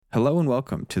Hello and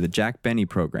welcome to the Jack Benny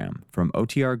program from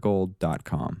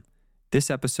OTRGold.com. This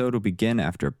episode will begin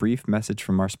after a brief message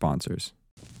from our sponsors.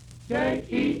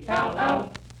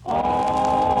 J-E-L-L-O.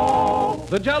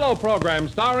 The Jell-O program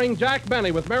starring Jack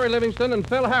Benny with Mary Livingston and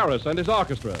Phil Harris and his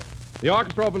orchestra. The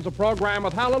orchestra opens the program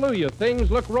with Hallelujah, Things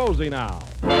Look Rosy Now.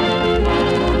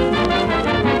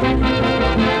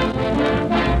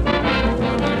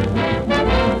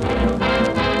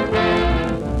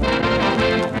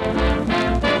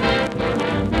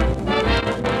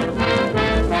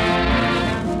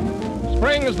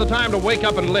 Spring is the time to wake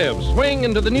up and live. Swing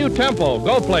into the new tempo,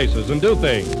 go places and do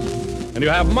things. And you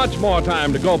have much more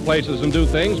time to go places and do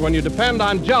things when you depend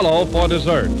on Jell-O for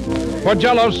dessert. For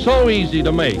Jell-O's so easy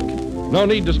to make. No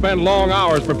need to spend long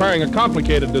hours preparing a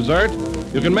complicated dessert.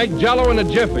 You can make Jell-O in a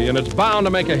jiffy, and it's bound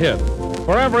to make a hit.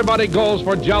 For everybody goes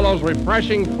for Jell-O's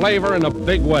refreshing flavor in a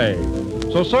big way.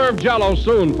 So serve Jell-O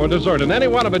soon for dessert in any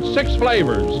one of its 6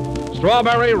 flavors: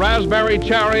 strawberry, raspberry,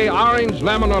 cherry, orange,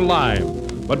 lemon, or lime.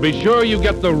 But be sure you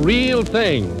get the real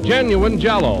thing, genuine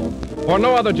Jell-O. For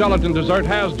no other gelatin dessert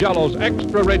has Jell-O's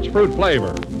extra-rich fruit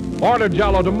flavor. Order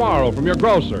Jell-O tomorrow from your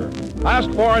grocer. Ask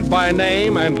for it by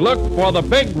name and look for the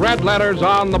big red letters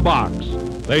on the box.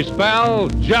 They spell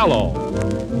Jell-O.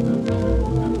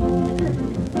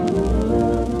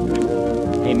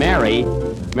 Hey, Mary,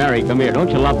 come here. Don't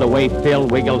you love the way Phil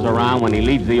wiggles around when he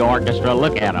leaves the orchestra?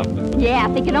 Look at him. Yeah,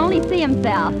 if he could only see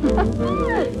himself.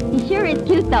 He sure is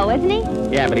cute, though, isn't he?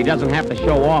 Yeah, but he doesn't have to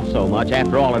show off so much.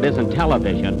 After all, it isn't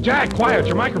television. Jack, quiet.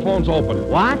 Your microphone's open.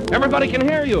 What? Everybody can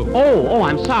hear you. Oh,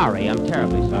 I'm sorry. I'm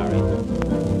terribly sorry.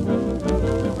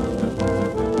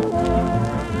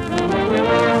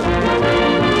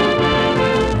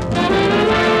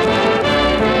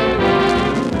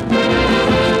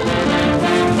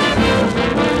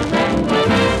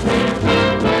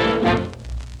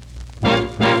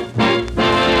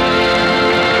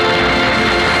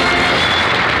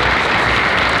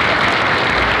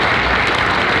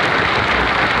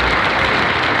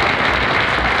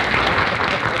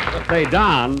 Say,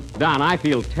 Don, I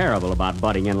feel terrible about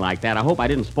butting in like that. I hope I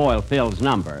didn't spoil Phil's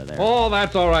number there. Oh,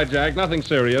 that's all right, Jack. Nothing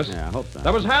serious. Yeah, I hope so.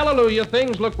 That was Hallelujah,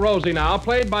 Things Look Rosy Now,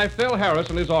 played by Phil Harris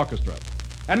and his orchestra.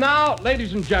 And now,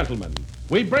 ladies and gentlemen,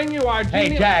 we bring you our Hey,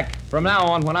 genius... Jack, from now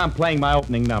on, when I'm playing my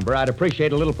opening number, I'd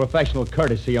appreciate a little professional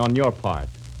courtesy on your part.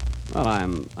 Well,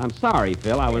 I'm sorry,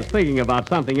 Phil. I was thinking about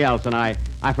something else, and I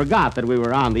forgot that we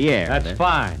were on the air. That's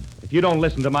fine. If you don't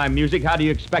listen to my music, how do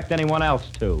you expect anyone else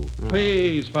to?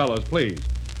 Please, fellas, please.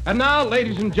 And now,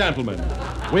 ladies and gentlemen,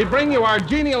 we bring you our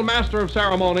genial master of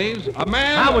ceremonies, a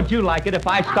man... How would you like it if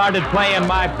I started playing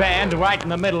my band right in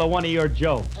the middle of one of your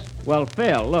jokes? Well,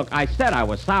 Phil, look, I said I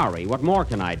was sorry. What more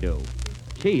can I do?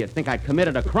 Gee, you'd think I'd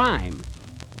committed a crime.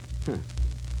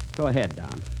 Go ahead,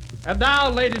 Don. And now,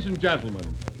 ladies and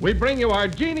gentlemen, we bring you our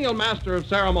genial master of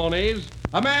ceremonies,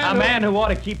 a man who ought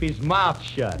to keep his mouth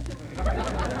shut.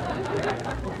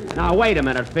 Now, wait a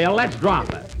minute, Phil. Let's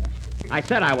drop it. I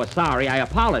said I was sorry. I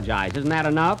apologize. Isn't that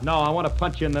enough? No, I want to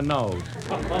punch you in the nose.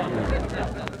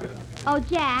 Oh,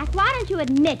 Jack, why don't you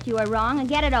admit you were wrong and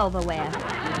get it over with?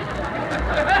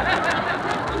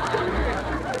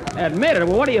 Admit it?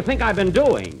 Well, what do you think I've been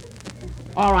doing?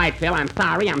 All right, Phil, I'm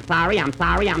sorry.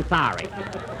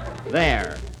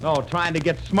 There. Oh, trying to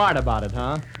get smart about it,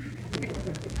 huh?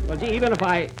 Well, gee, even if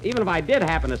I did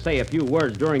happen to say a few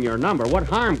words during your number, what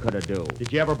harm could it do?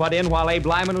 Did you ever butt in while Abe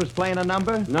Lyman was playing a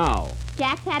number? No.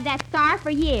 Jack's had that scar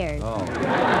for years. Oh.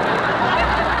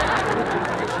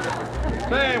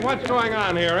 Say, what's going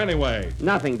on here anyway?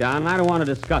 Nothing, Don. I don't want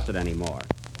to discuss it anymore.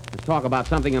 Let's talk about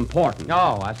something important.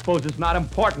 No, I suppose it's not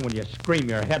important when you scream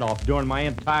your head off during my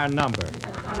entire number.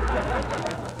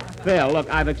 Phil, look,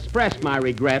 I've expressed my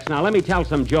regrets. Now, let me tell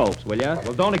some jokes, will you?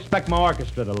 Well, don't expect my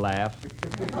orchestra to laugh.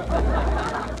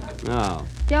 No.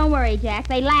 Don't worry, Jack.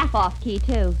 They laugh off key,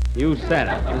 too. You said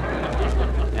it.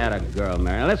 Atta girl,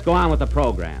 Mary. Now, let's go on with the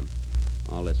program.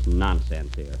 All this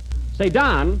nonsense here. Say,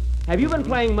 Don, have you been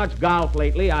playing much golf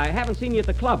lately? I haven't seen you at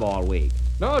the club all week.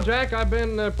 No, Jack, I've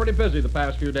been pretty busy the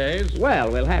past few days.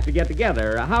 Well, we'll have to get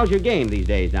together. How's your game these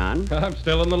days, Don? I'm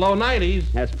still in the low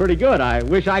 90s. That's pretty good. I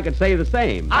wish I could say the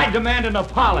same. I demand an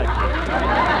apology.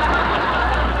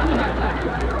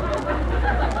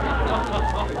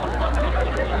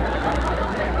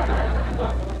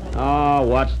 Oh,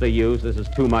 what's the use? This is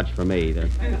too much for me.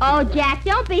 Oh, Jack,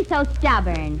 don't be so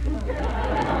stubborn.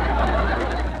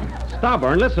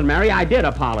 Stubborn? Listen, Mary, I did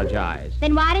apologize.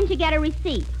 Then why didn't you get a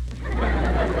receipt?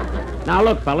 Now,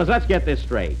 look, fellas, let's get this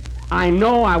straight. I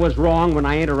know I was wrong when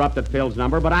I interrupted Phil's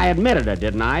number, but I admitted it,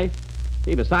 didn't I?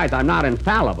 See, besides, I'm not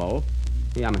infallible.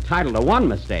 See, I'm entitled to one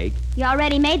mistake. You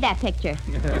already made that picture.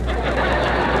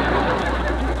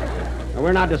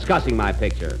 We're not discussing my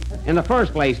picture. In the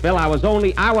first place, Phil, I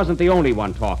wasn't the only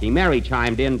one talking. Mary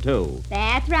chimed in, too.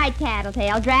 That's right,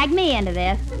 Tattletale. Drag me into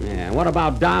this. Yeah, what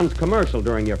about Don's commercial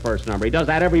during your first number? He does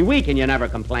that every week and you never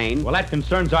complain. Well, that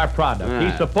concerns our product.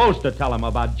 He's supposed to tell him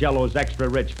about Jell-O's extra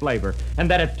rich flavor and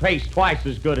that it tastes twice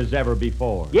as good as ever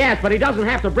before. Yes, but he doesn't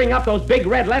have to bring up those big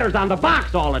red letters on the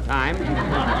box all the time.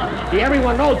 See,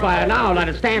 everyone knows by now that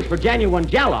it stands for genuine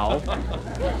Jell-O.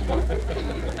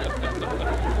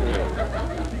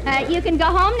 You can go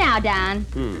home now, Don.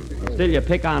 Still you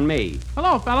pick on me.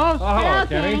 Hello, fellows. Hello,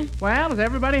 Kenny. Well, is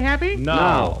everybody happy?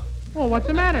 No. Well, what's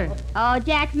the matter? Oh,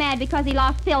 Jack's mad because he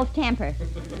lost Phil's temper.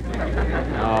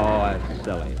 Oh, that's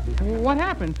silly. What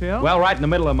happened, Phil? Well, right in the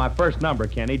middle of my first number,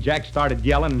 Kenny, Jack started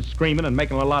yelling and screaming and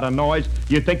making a lot of noise.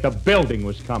 You'd think the building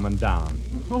was coming down.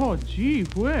 Oh, gee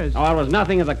whiz. Oh, it was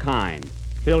nothing of the kind.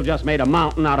 Phil just made a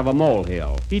mountain out of a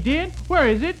molehill. He did? Where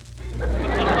is it?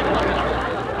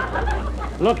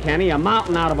 Look, Kenny, a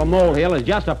mountain out of a molehill is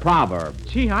just a proverb.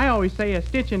 Gee, I always say a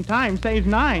stitch in time saves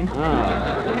 9. Oh.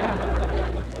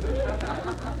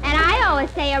 And I always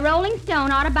say a rolling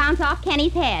stone ought to bounce off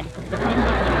Kenny's head.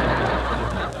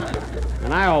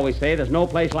 And I always say there's no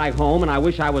place like home, and I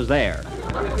wish I was there.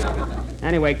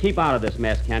 Anyway, keep out of this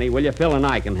mess, Kenny, will you? Phil and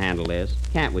I can handle this.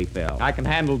 Can't we, Phil? I can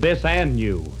handle this and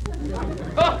you.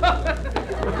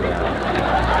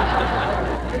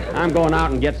 I'm going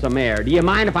out and get some air. Do you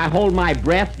mind if I hold my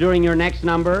breath during your next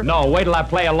number? No, wait till I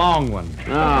play a long one. Oh.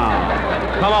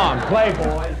 Come on, play,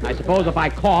 boys. I suppose if I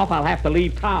cough, I'll have to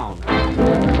leave town.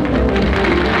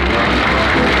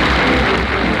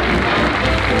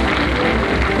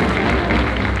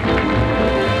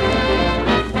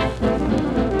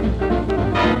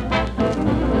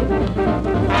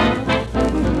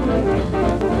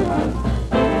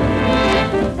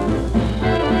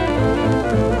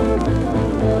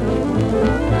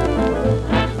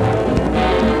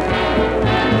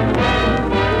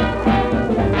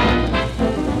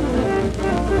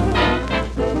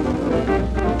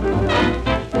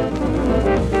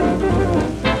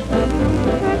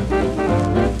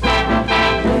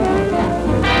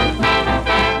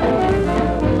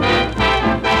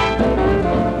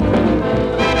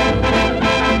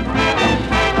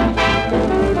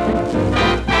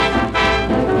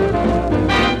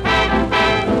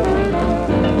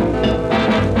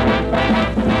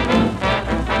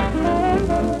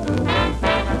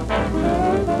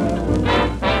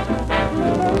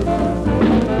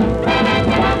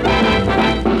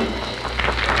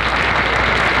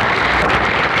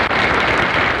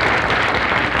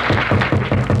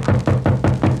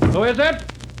 Who is it?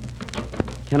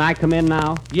 Can I come in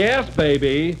now? Yes,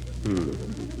 baby.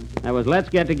 That was Let's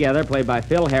Get Together, played by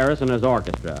Phil Harris and his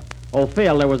orchestra. Oh,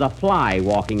 Phil, there was a fly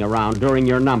walking around during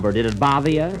your number. Did it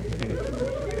bother you?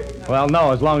 Well,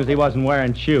 no, as long as he wasn't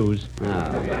wearing shoes. Oh.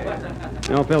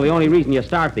 You know, Phil, the only reason you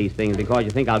start these things is because you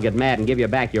think I'll get mad and give you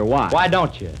back your watch. Why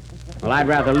don't you? Well, I'd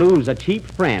rather lose a cheap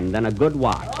friend than a good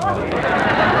watch.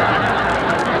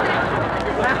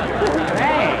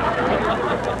 Hey!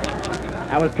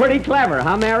 That was pretty clever,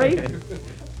 huh, Mary?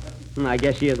 I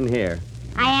guess she isn't here.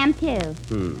 I am, too.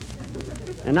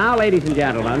 And now, ladies and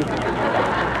gentlemen...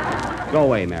 Go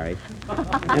away, Mary.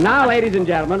 And now, ladies and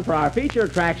gentlemen, for our feature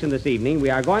attraction this evening, we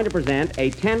are going to present a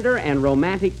tender and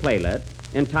romantic playlet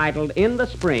entitled In the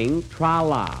Spring,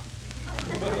 Tra-La.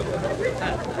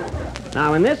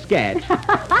 Now, in this sketch...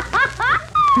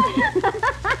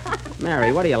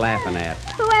 Mary, what are you laughing at?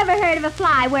 Whoever heard of a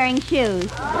fly wearing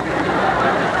shoes?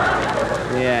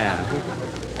 Yeah.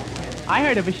 I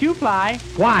heard of a shoe fly.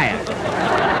 Quiet.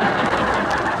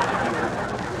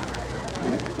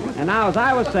 And now, as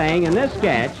I was saying, in this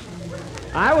sketch,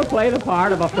 I will play the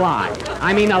part of a fly.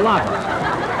 I mean, a lover.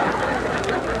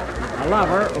 A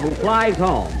lover who flies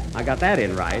home. I got that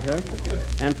in right, huh?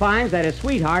 And finds that his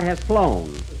sweetheart has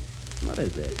flown. What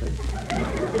is this?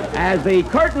 As the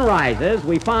curtain rises,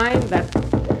 we find that...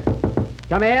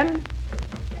 Come in?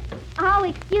 Oh,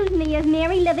 excuse me, is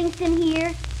Mary Livingston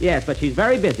here? Yes, but she's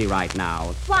very busy right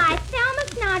now. Why, Thelma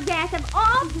Snodgrass of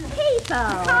all people.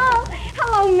 Oh,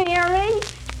 hello, Mary.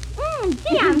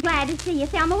 Gee, I'm glad to see you.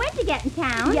 Thelma, when'd you get in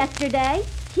town? Yesterday.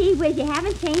 Gee whiz, you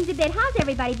haven't changed a bit. How's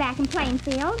everybody back in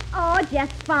Plainfield? Oh,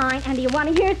 just fine. And do you want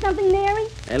to hear something, Mary?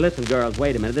 Hey, listen, girls,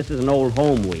 wait a minute. This is an old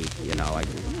home week, you know.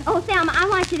 Oh, Thelma, I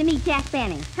want you to meet Jack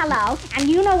Benny. Hello. And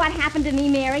you know what happened to me,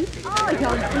 Mary? Oh,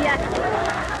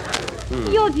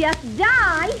 you'll just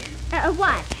die.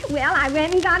 What? Well, I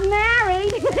went and got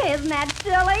married. Isn't that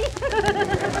silly?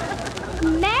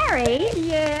 Married?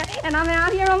 Yeah, and I'm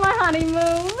out here on my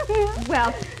honeymoon.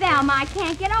 Well, Thelma, I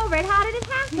can't get over it. How did it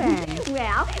happen?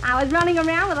 Well, I was running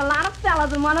around with a lot of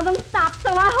fellas, and one of them stopped,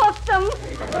 so I hooked him.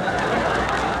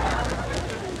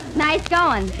 Nice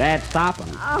going. Bad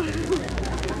stopping.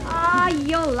 Oh,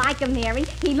 you'll like him, Mary.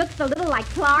 He looks a little like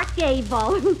Clark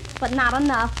Gable, but not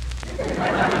enough.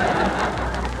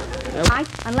 Right,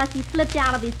 unless he slipped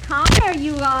out of his car. There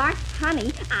you are.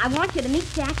 Honey, I want you to meet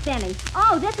Jack Benny.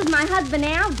 Oh, this is my husband,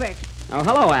 Albert. Oh,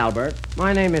 hello, Albert.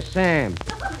 My name is Sam.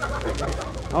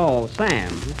 Oh, Sam.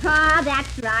 Ah,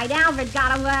 that's right. Albert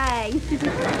got away.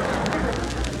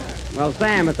 Well,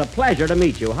 Sam, it's a pleasure to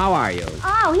meet you. How are you?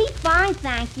 Oh, he's fine,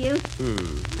 thank you.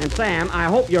 And, Sam, I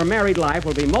hope your married life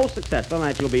will be most successful and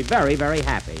that you'll be very, very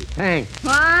happy. Thanks.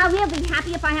 Ah, we'll be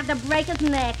happy if I have to break his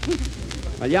neck.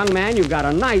 Well, young man, you've got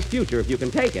a nice future if you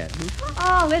can take it.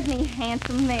 Oh, isn't he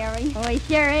handsome, Mary? Oh, he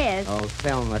sure is. Oh,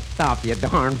 Thelma, stop, you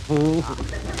darn fool.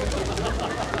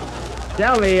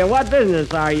 Tell me, what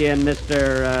business are you in,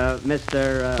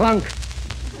 Mr. Clunk.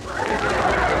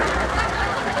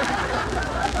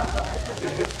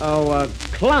 Oh,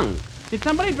 Clunk. Did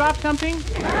somebody drop something?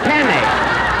 Kenny.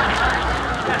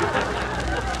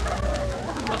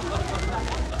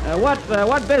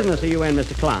 What business are you in,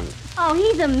 Mr. Clunk? Oh,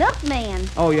 he's a milkman.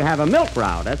 Oh, you have a milk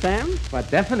route, Sam? But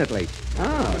definitely.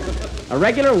 Oh, a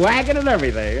regular wagon and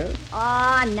everything,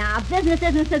 huh? Oh, no, business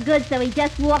isn't so good, so he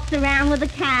just walks around with a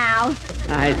cow.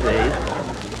 I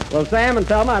see. Well, Sam and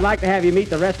Thelma, I'd like to have you meet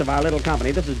the rest of our little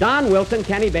company. This is Don Wilson,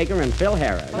 Kenny Baker, and Phil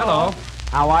Harris. Hello.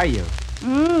 How are you?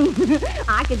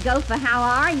 I could go for how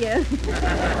are you?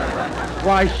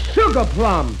 Why, sugar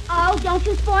plum. Oh, don't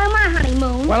you spoil my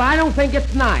honeymoon. Well, I don't think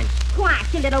it's nice.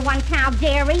 Quiet, you little one-cow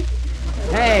dairy.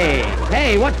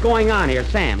 Hey, what's going on here?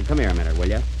 Sam, come here a minute, will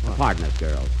you? Pardon us,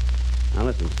 girls. Now,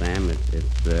 listen, Sam,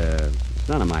 it's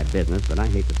none of my business, but I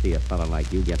hate to see a fella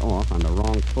like you get off on the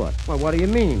wrong foot. Well, what do you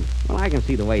mean? Well, I can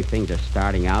see the way things are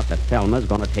starting out that Thelma's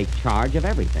going to take charge of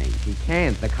everything. She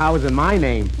can't. The cow's in my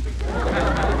name.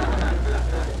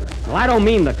 Well, I don't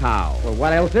mean the cow. Well,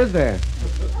 what else is there?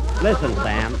 Listen,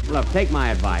 Sam, look, take my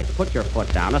advice. Put your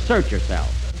foot down. Assert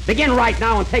yourself. Begin right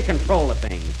now and take control of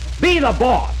things. Be the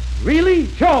boss. Really?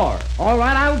 Sure. All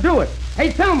right, I'll do it. Hey,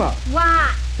 Thelma.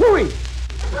 What? Hooey.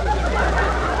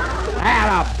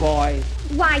 Atta boy.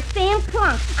 Why, Sam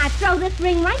Clunk, I'd throw this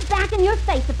ring right back in your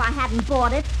face if I hadn't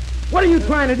bought it. What are you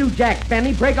trying to do, Jack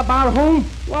Benny? Break up our home?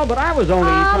 Well, but I was only...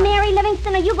 Oh, Mary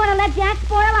Livingston, are you going to let Jack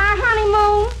spoil our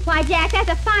honeymoon? Why, Jack, that's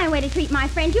a fine way to treat my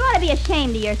friend. You ought to be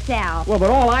ashamed of yourself. Well, but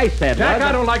all I said Jack, was...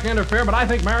 I don't like to interfere, but I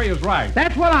think Mary is right.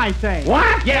 That's what I say.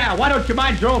 What? Yeah, why don't you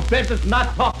mind your own business and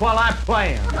not talk while I'm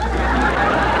playing?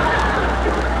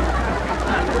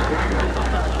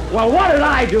 Well, what did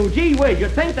I do? Gee whiz,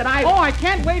 you'd think that I... Oh, I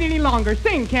can't wait any longer.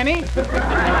 Sing, Kenny.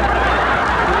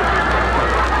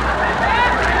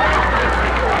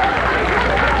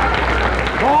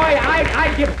 Boy,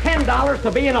 I'd give $10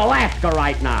 to be in Alaska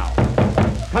right now.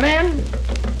 Come in.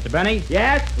 Mr. Benny?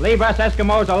 Yes? Leave us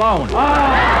Eskimos alone.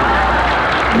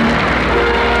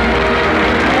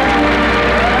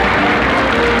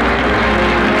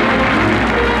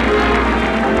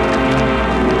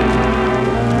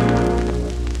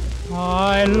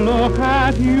 I look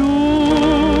at you,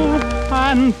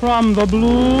 and from the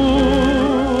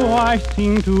blue I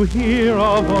seem to hear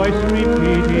a voice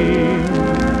repeating,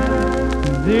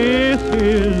 "This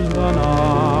is the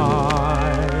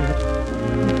night,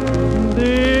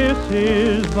 this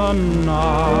is the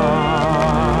night."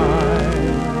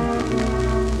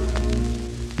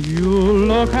 You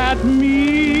look at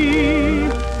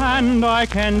me, and I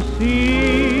can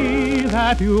see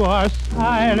that you are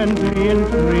silently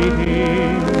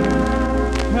entreating.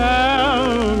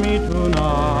 Tell me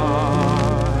tonight,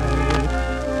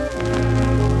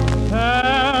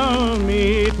 tell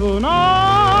me tonight.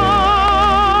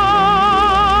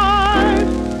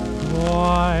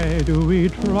 Why do we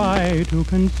try to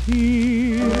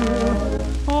conceal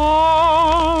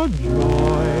our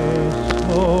joy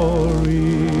so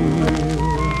real?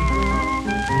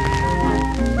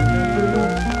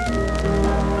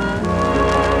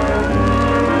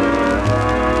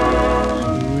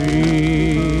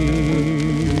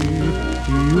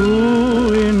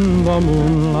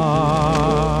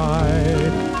 Moonlight,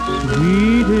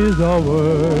 sweet is the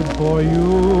word for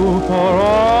you, for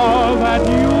all that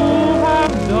you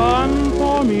have done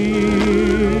for me.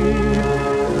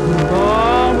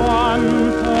 The one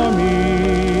for me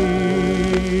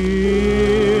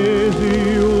is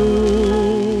you.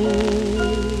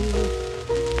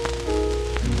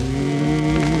 Sweet,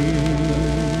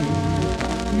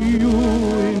 you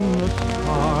in the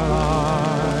starlight,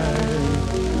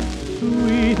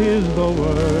 sweet is the a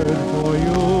word for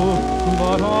you,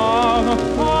 but all the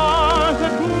stars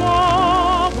that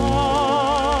glow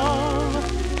above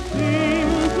seem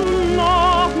to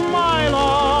know my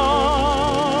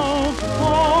love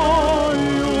for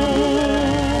you.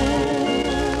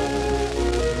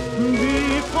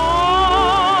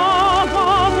 Because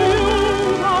of you,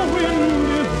 the wind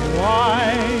is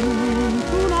wine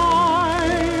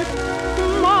tonight.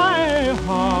 My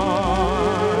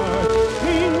heart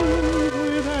sings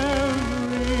with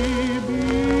every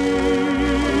beat.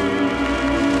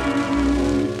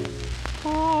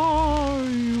 Are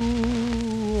you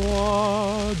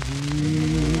a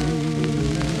dream?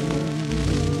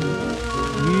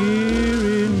 Here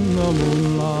in the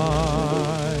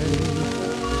moonlight,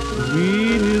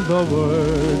 sweet is the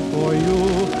word for you,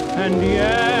 and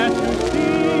yet you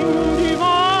seem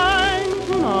divine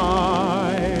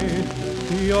tonight.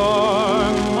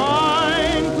 You're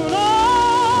mine tonight,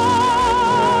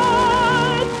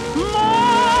 my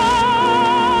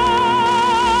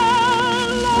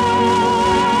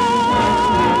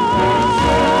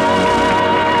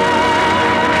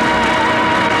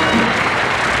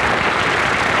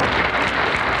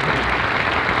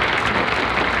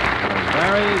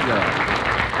Very good.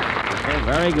 Oh,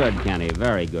 very good, Kenny.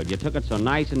 Very good. You took it so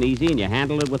nice and easy, and you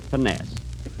handled it with finesse.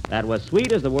 That was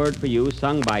Sweet as the Word for You,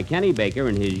 sung by Kenny Baker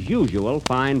in his usual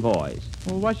fine voice.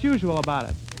 Well, what's usual about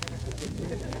it?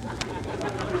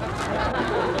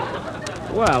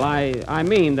 Well, I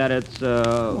mean that it's,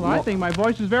 Well, I think my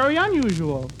voice is very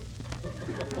unusual.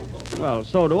 Well,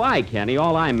 so do I, Kenny.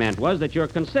 All I meant was that you're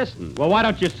consistent. Well, why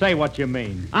don't you say what you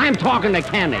mean? I'm talking to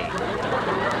Kenny.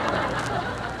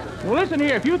 Well, listen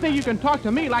here. If you think you can talk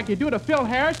to me like you do to Phil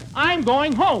Harris, I'm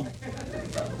going home.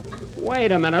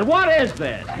 Wait a minute. What is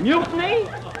this? Mutiny?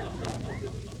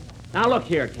 Now, look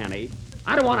here, Kenny.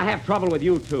 I don't want to have trouble with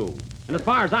you, too. And as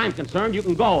far as I'm concerned, you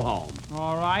can go home.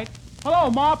 All right.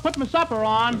 Hello, Ma. Put my supper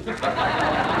on.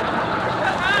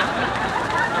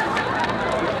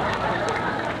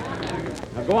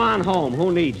 Now, go on home.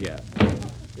 Who needs you?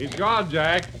 He's gone,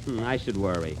 Jack. I should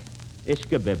worry.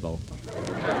 Ishkabibble.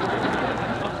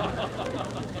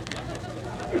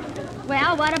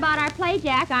 Well, what about our play,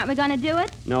 Jack? Aren't we going to do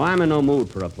it? No, I'm in no mood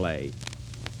for a play.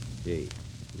 Gee,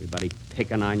 everybody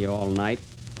picking on you all night.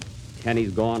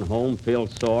 Kenny's gone home,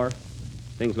 Phil's sore.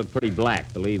 Things look pretty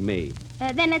black, believe me.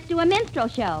 Then let's do a minstrel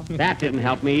show. That didn't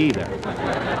help me either.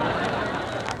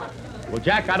 Well,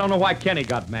 Jack, I don't know why Kenny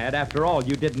got mad. After all,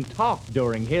 you didn't talk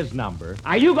during his number.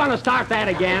 Are you going to start that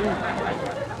again?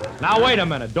 Now, wait a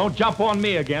minute. Don't jump on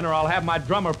me again, or I'll have my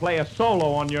drummer play a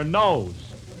solo on your nose.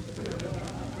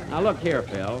 Now, look here,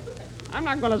 Phil. I'm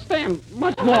not going to stand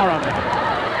much more of it.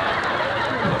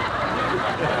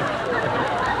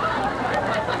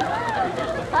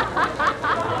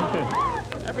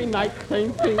 Every night,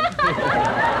 same thing.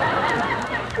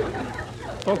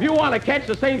 So if you want to catch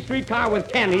the same streetcar with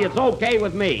Kenny, it's okay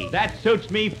with me. That suits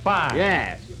me fine.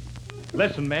 Yes.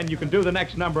 Listen, man, you can do the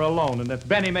next number alone, and if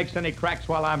Benny makes any cracks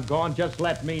while I'm gone, just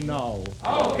let me know.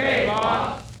 Okay,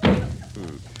 boss.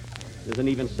 Isn't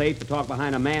even safe to talk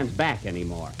behind a man's back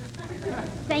anymore.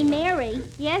 Say, Mary,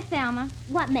 Yes, Thelma?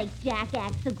 what makes Jack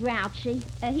act so grouchy?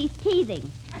 He's teething.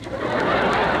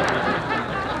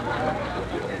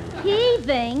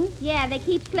 Teething? Yeah, they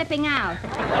keep slipping out.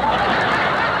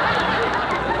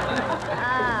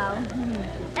 Oh.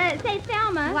 Say,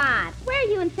 Thelma. What? Where are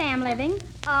you and Sam living?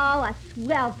 Oh, a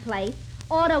swell place.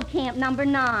 Auto Camp number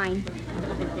 9.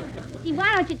 Gee,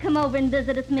 why don't you come over and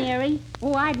visit us, Mary?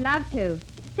 Oh, I'd love to.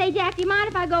 Say, Jack, do you mind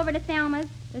if I go over to Thelma's?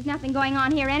 There's nothing going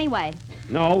on here anyway.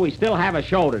 No, we still have a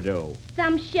show to do.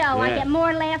 Some show. I Yeah. get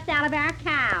more laughs out of our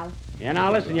cow. Yeah,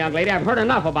 now listen, young lady, I've heard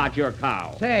enough about your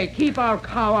cow. Say, keep our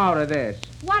cow out of this.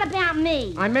 What about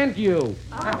me? I meant you.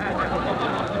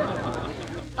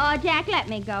 Oh, Jack, let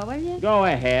me go, will you? Go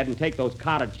ahead and take those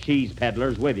cottage cheese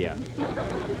peddlers with you.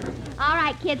 All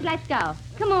right, kids, let's go.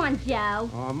 Come on, Joe.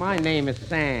 Oh, my name is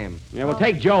Sam. Yeah, we'll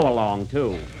take Joe along,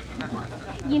 too.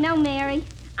 You know, Mary,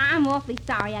 I'm awfully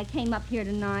sorry I came up here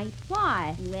tonight.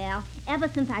 Why? Well, ever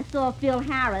since I saw Phil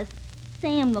Harris,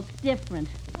 Sam looks different.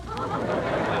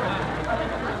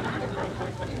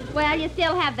 Well, you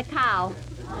still have the cow.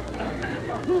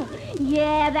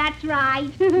 Yeah, that's right.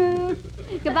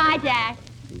 Goodbye, Jack.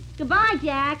 Goodbye,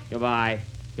 Jack. Goodbye.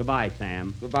 Goodbye,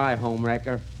 Sam. Goodbye,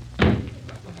 homewrecker.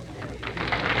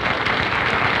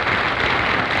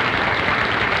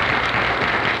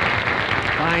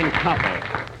 Fine couple.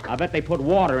 I bet they put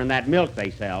water in that milk they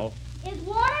sell. Is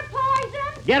water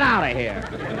poison? Get out of here.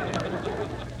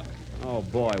 Oh,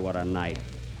 boy, what a night.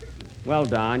 Well,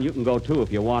 Don, you can go, too,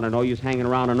 if you want to know who's hanging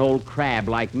around an old crab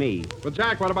like me. But,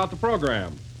 Jack, what about the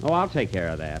program? Oh, I'll take care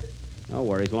of that. Don't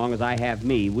worry, as long as I have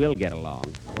me, we'll get along.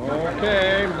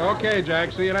 Okay,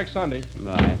 Jack. See you next Sunday.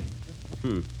 Bye.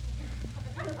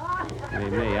 Hey,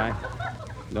 me, I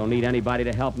don't need anybody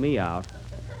to help me out.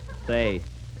 Say,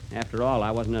 after all,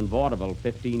 I wasn't in vaudeville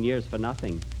 15 years for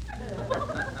nothing.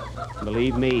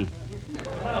 Believe me.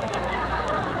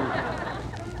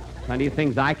 Plenty of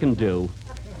things I can do.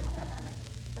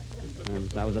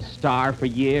 I was a star for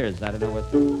years. I don't know what...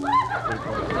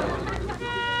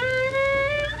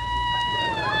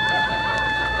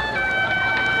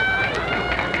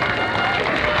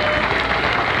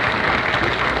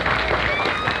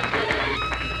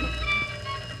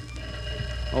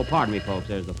 Oh, pardon me, folks.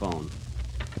 There's the phone.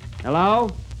 Hello?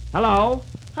 Hello?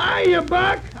 Hiya,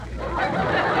 Buck.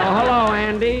 Oh, hello,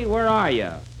 Andy. Where are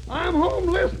you? I'm home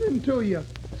listening to you.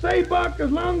 Say, Buck,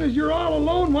 as long as you're all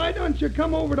alone, why don't you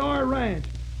come over to our ranch?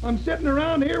 I'm sitting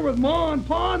around here with Ma and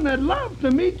Pa, and they'd love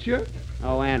to meet you.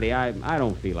 Oh, Andy, I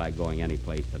don't feel like going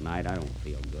anyplace tonight. I don't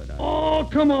feel good. Oh,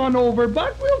 come on over,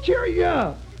 Buck. We'll cheer you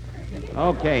up.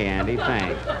 Okay, Andy,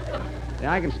 thanks.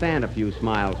 Yeah, I can stand a few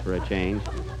smiles for a change.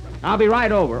 I'll be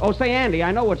right over. Oh, say, Andy,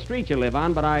 I know what street you live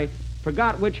on, but I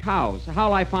forgot which house.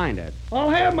 How'll I find it?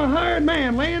 I'll have my hired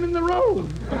man laying in the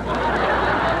road.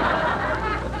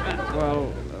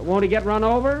 Well, won't he get run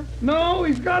over? No,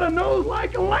 he's got a nose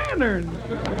like a lantern.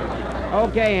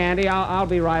 Okay, Andy, I'll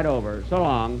be right over. So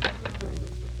long.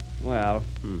 Well,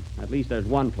 at least there's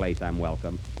one place I'm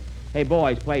welcome. Hey,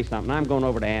 boys, play something. I'm going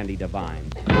over to Andy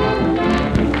Devine.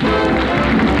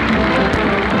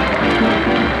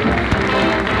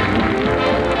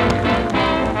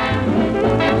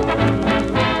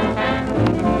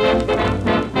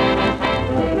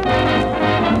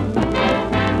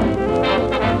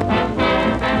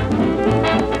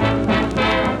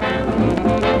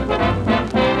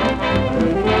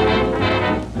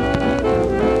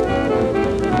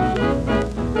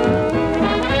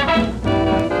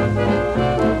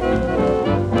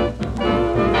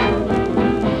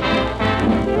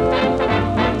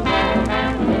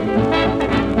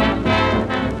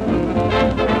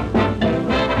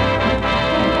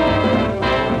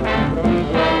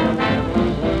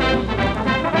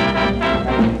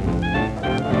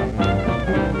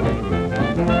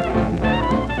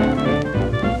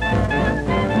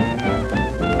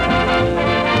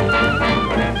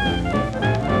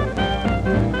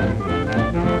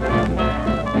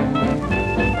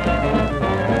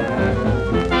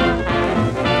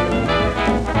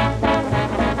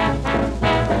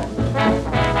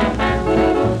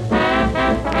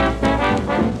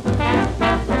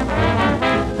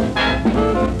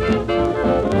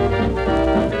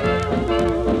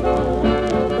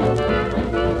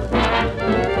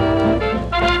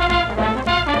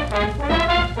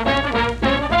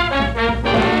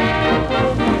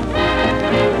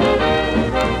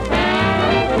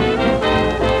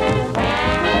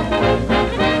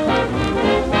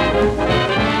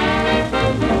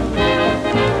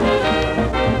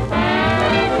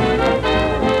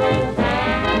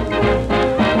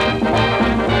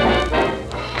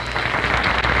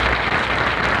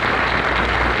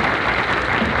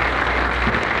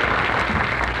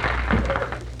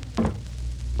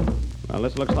 Well,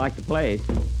 this looks like the place.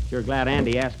 Sure glad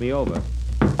Andy asked me over.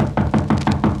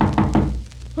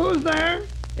 Who's there?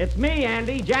 It's me,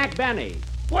 Andy, Jack Benny.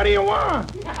 What do you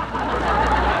want?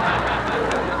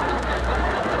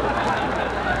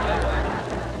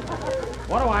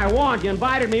 What do I want? You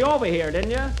invited me over here,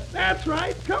 didn't you? That's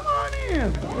right. Come on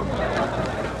in.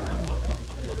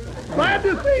 Glad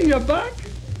to see you, Buck.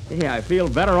 Yeah, I feel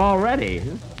better already.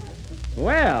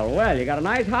 Well, you got a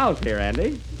nice house here,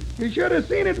 Andy. You should have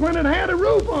seen it when it had a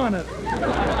roof on it.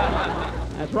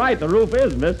 That's right, the roof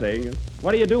is missing.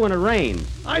 What do you do when it rains?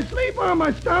 I sleep on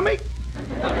my stomach.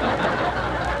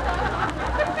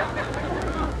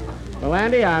 Well,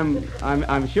 Andy,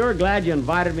 I'm sure glad you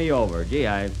invited me over. Gee,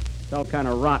 I felt kind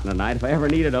of rotten tonight. If I ever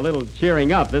needed a little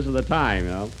cheering up, this is the time,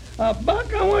 you know.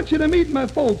 Buck, I want you to meet my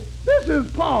folks. This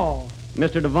is Paul.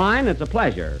 Mr. Devine, it's a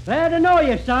pleasure. Glad to know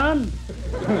you, son.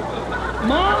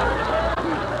 Ma?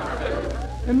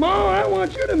 And Ma, I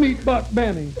want you to meet Buck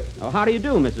Benny. Oh, how do you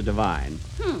do, Mr. Devine?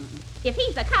 If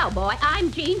he's a cowboy,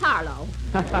 I'm Jean Harlow.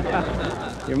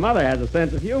 Your mother has a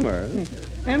sense of humor.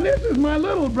 And this is my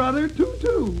little brother,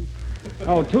 Tutu.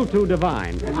 Oh, Tutu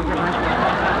Devine.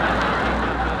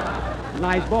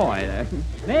 Nice boy there.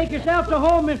 Make yourself to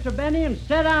home, Mr. Benny, and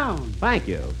sit down. Thank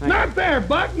you. Not there,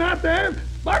 Buck, not there.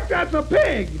 Buck, that's a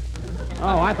pig.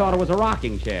 Oh, I thought it was a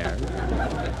rocking chair.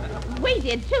 We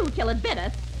did too till it bit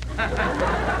us.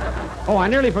 Oh, I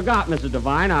nearly forgot, Mrs.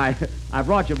 Devine. I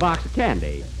brought you a box of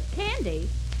candy. Candy?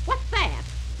 What's that?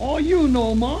 Oh, you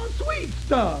know, Ma, sweet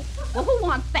stuff. Well, who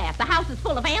wants that? The house is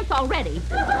full of ants already.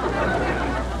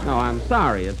 No, I'm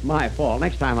sorry. It's my fault.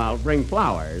 Next time I'll bring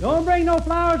flowers. Don't bring no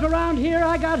flowers around here.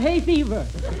 I got hay fever.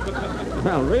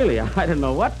 Well, really, I didn't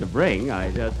know what to bring.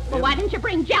 I just... Well, why didn't you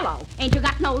bring Jell-O? Ain't you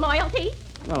got no loyalty?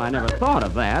 Well, I never thought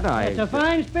of that. It's a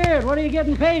fine spirit. What are you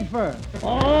getting paid for?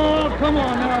 Oh, come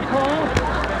on now,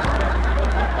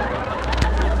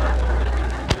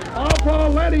 Paul. Oh, Paul,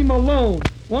 let him alone.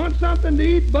 Want something to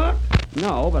eat, Buck?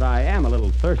 No, but I am a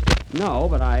little thirsty.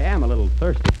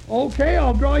 Okay,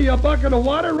 I'll draw you a bucket of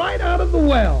water right out of the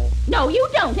well. No, you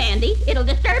don't, Andy. It'll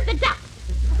disturb the ducks.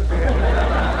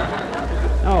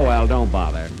 Oh, well, don't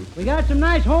bother. We got some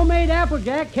nice homemade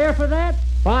Applejack. Care for that?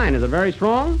 Fine. Is it very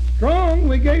strong? Strong?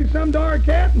 We gave some to our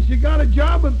cat, and she got a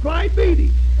job with Clyde Beatty.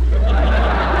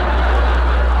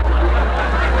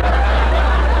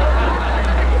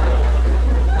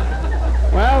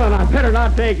 Well, then I better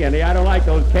not take any. I don't like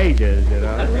those cages, you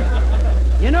know.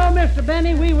 You know, Mr.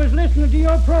 Benny, we was listening to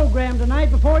your program tonight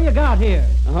before you got here.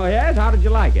 Oh, yes? How did you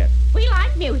like it? We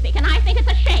like music, and I think it's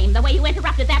a shame the way you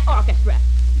interrupted that orchestra.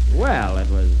 Well, it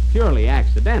was purely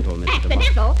accidental, Mr.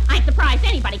 Accidental? I'm surprised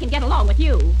anybody can get along with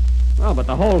you. Well, but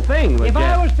the whole thing was If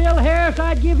I was Phil Harris,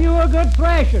 I'd give you a good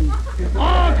thrashing.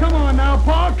 Oh, come on now,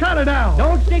 Paul. Cut it out.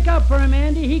 Don't stick up for him,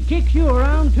 Andy. He kicks you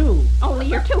around, too. Only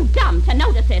you're too dumb to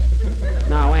notice it.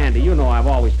 Now, Andy, you know I've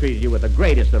always treated you with the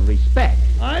greatest of respect.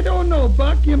 I don't know,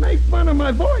 Buck. You make fun of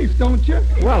my voice, don't you?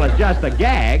 Well, it's just a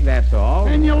gag, that's all.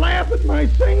 And you laugh at my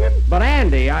singing? But,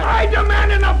 Andy, I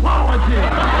demand an apology.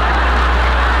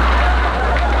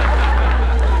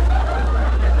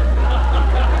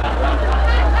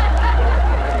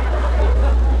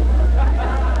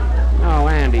 Oh,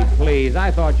 Andy, please.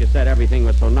 I thought you said everything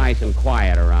was so nice and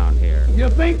quiet around here. You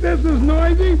think this is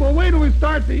noisy? Well, wait till we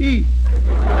start to eat.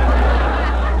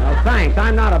 No, thanks.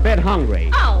 I'm not a bit hungry.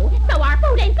 Oh, so our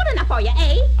food ain't good enough for you,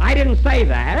 eh? I didn't say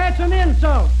that. That's an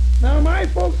insult. Now, my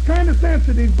folks kind of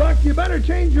sensitive, Buck. You better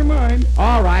change your mind.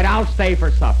 All right, I'll stay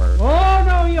for supper. Oh,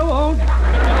 no, you won't.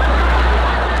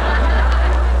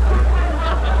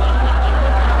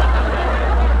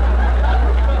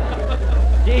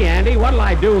 Gee, Andy, what'll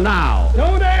I do now?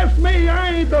 Don't ask me. I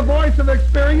ain't the voice of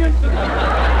experience.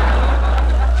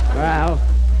 Well,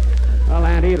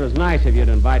 Andy, it was nice of you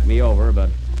to invite me over,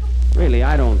 but really,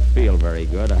 I don't feel very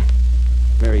good. I'm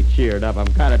very cheered up.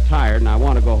 I'm kind of tired, and I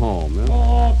want to go home.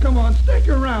 Oh, come on. Stick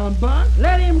around, Buck.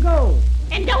 Let him go.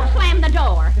 And don't slam the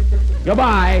door.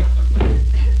 Goodbye.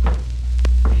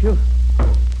 Phew.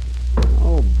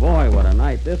 Oh, boy, what a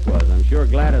night this was. I'm sure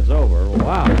glad it's over.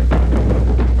 Wow.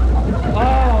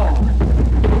 Oh.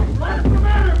 What's the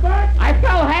matter, Buck? I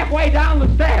fell halfway down the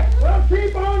steps. Well,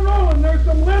 keep on rolling. There's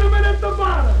some liniment at the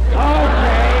bottom.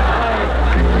 Okay.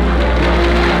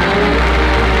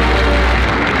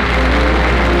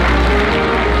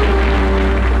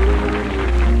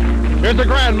 Here's a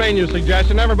grand menu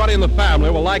suggestion everybody in the family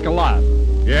will like a lot.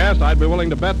 Yes, I'd be willing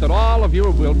to bet that all of you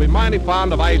will be mighty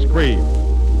fond of ice cream.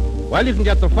 Well, you can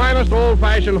get the finest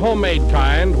old-fashioned homemade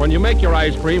kind when you make your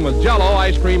ice cream with Jell-O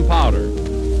ice cream powder.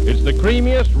 It's the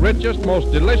creamiest, richest, most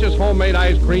delicious homemade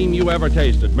ice cream you ever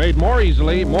tasted, made more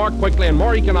easily, more quickly, and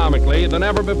more economically than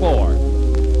ever before.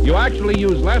 You actually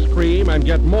use less cream and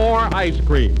get more ice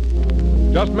cream.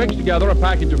 Just mix together a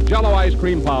package of Jell-O ice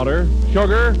cream powder,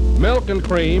 sugar, milk, and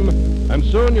cream, and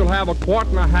soon you'll have a quart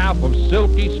and a half of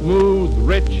silky, smooth,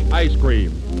 rich ice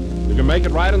cream. You can make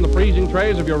it right in the freezing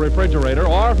trays of your refrigerator,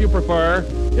 or if you prefer,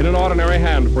 in an ordinary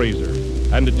hand freezer.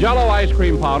 And the Jell-O ice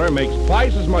cream powder makes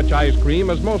twice as much ice cream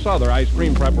as most other ice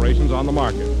cream preparations on the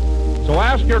market. So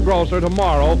ask your grocer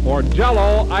tomorrow for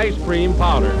Jell-O ice cream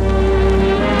powder.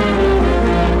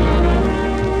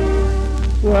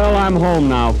 Well, I'm home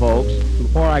now, folks.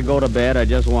 Before I go to bed, I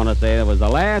just want to say that was the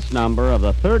last number of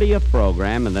the 30th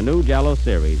program in the new Jell-O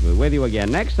series. We're with you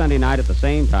again next Sunday night at the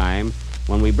same time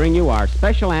when we bring you our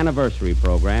special anniversary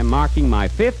program marking my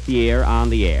 5th year on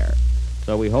the air.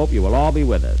 So we hope you will all be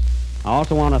with us. I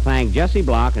also want to thank Jesse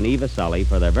Block and Eva Sully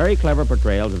for their very clever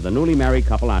portrayals of the newly married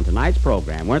couple on tonight's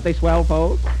program. Weren't they swell,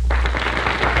 folks?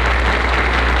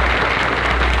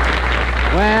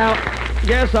 Well,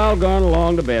 guess I'll go on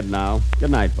along to bed now. Good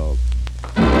night, folks.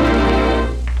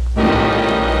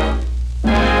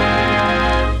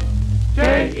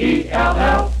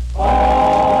 Jell-O.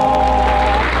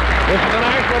 This is the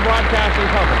National Broadcasting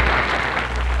Company.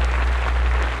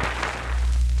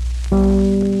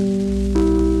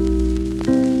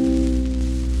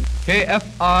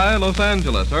 KFI Los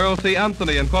Angeles, Earl C.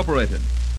 Anthony Incorporated.